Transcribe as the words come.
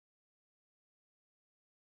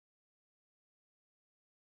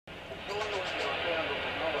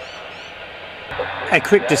A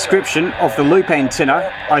quick description of the loop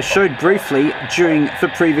antenna I showed briefly during the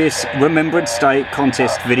previous Remembrance Day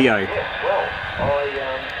contest video.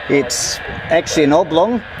 It's actually an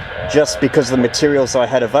oblong, just because of the materials I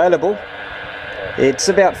had available. It's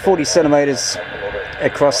about 40 centimeters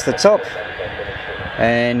across the top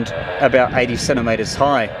and about 80 centimeters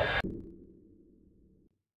high.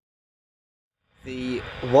 The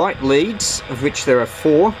white leads, of which there are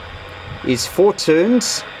 4, is 4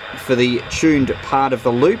 turns for the tuned part of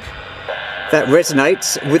the loop. That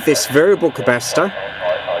resonates with this variable capacitor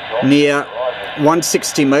near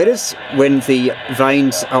 160 meters when the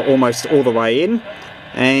vanes are almost all the way in,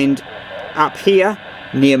 and up here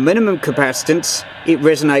near minimum capacitance it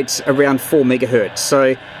resonates around 4 megahertz,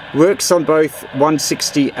 so works on both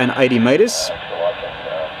 160 and 80 meters.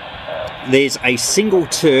 There's a single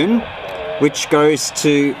turn which goes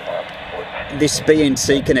to this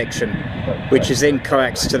BNC connection, which is then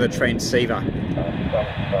coaxed to the transceiver.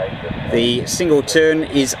 The single turn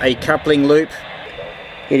is a coupling loop.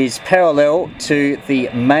 It is parallel to the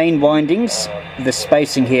main windings. The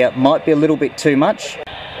spacing here might be a little bit too much.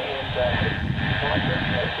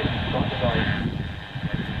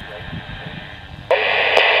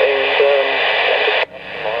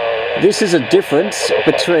 This is a difference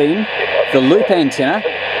between the loop antenna,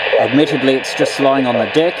 admittedly it's just lying on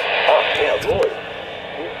the deck,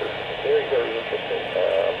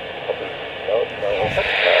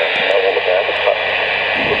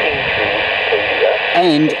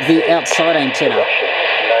 and the outside antenna.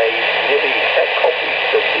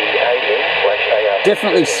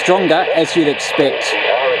 Definitely stronger, as you'd expect,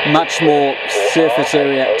 much more surface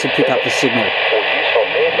area to pick up the signal.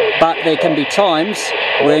 But there can be times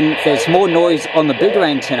when there's more noise on the bigger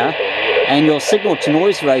antenna and your signal to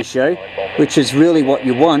noise ratio, which is really what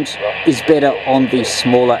you want, is better on the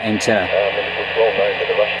smaller antenna.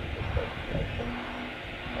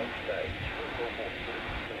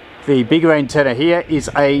 The bigger antenna here is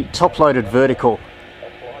a top-loaded vertical,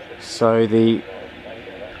 so the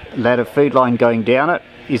ladder feed line going down it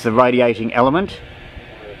is the radiating element.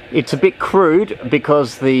 It's a bit crude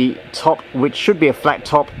because the top, which should be a flat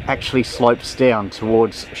top, actually slopes down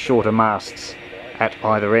towards shorter masts at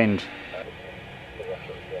either end.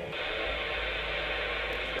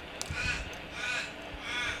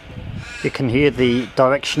 You can hear the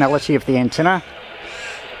directionality of the antenna.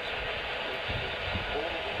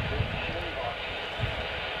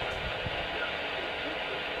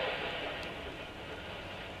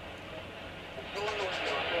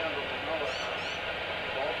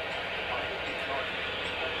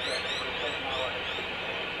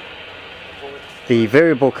 The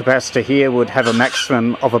variable capacitor here would have a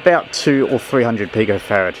maximum of about 200 or 300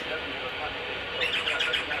 picofarad.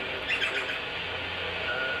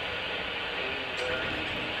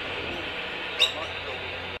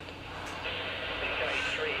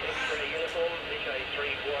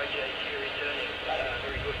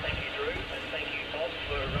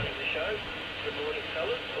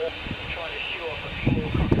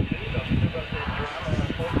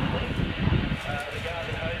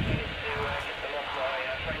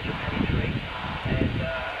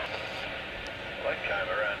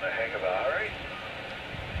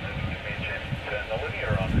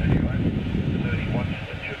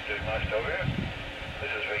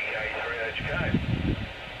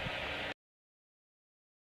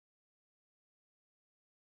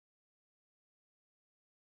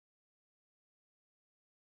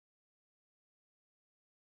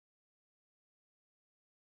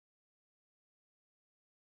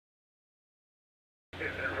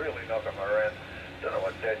 Really knock them around. Don't know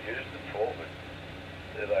what Dad used them for,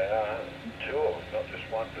 but there they are. 2 of them, not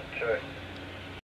just 1 but 2.